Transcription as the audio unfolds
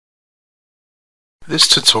This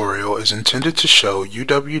tutorial is intended to show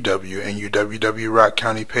UWW and UW-Rock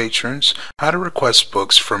County patrons how to request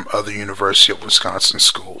books from other University of Wisconsin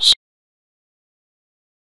schools.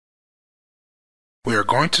 We are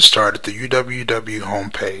going to start at the UW-W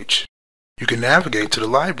homepage. You can navigate to the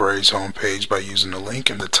library's homepage by using the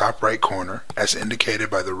link in the top right corner as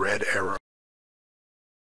indicated by the red arrow.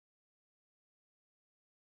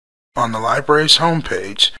 On the library's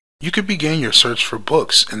homepage, you can begin your search for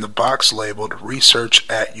books in the box labeled Research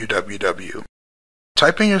at UW-W.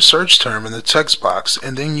 Type in your search term in the text box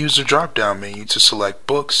and then use the drop-down menu to select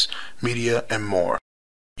Books, Media, and More,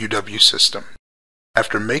 UW System.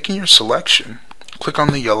 After making your selection, click on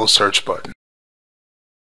the yellow search button.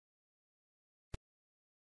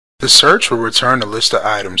 The search will return a list of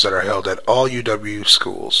items that are held at all UW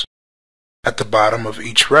schools. At the bottom of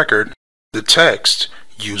each record, the text,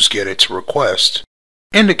 Use Get It to Request,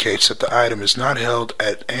 indicates that the item is not held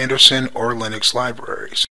at Anderson or Lenox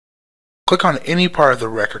libraries. Click on any part of the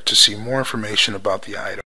record to see more information about the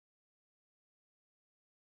item.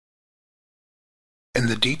 In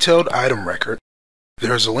the detailed item record,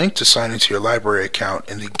 there is a link to sign into your library account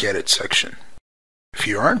in the Get It section. If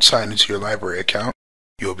you aren't signed into your library account,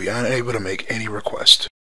 you will be unable to make any request.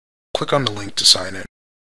 Click on the link to sign in.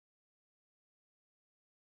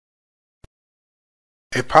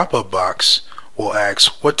 A pop-up box will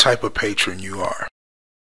ask what type of patron you are.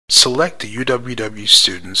 Select the UW-W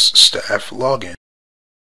student's staff login.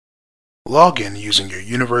 Log in using your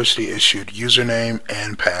university-issued username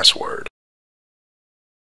and password.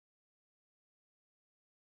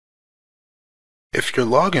 If your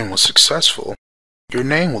login was successful, your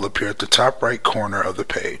name will appear at the top right corner of the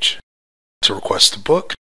page. To request a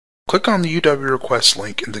book, click on the UW Request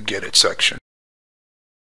link in the Get It section.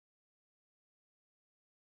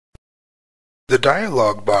 The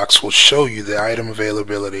dialog box will show you the item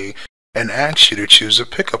availability and ask you to choose a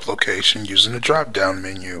pickup location using the drop-down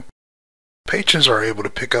menu. Patrons are able to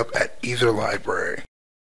pick up at either library.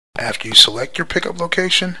 After you select your pickup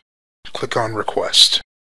location, click on Request.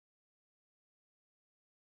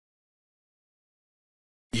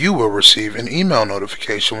 You will receive an email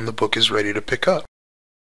notification when the book is ready to pick up.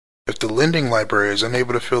 If the lending library is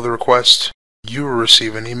unable to fill the request, you will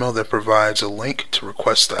receive an email that provides a link to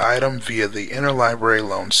request the item via the interlibrary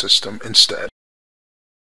loan system instead.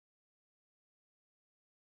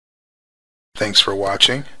 Thanks for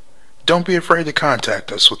watching. Don't be afraid to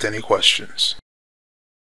contact us with any questions.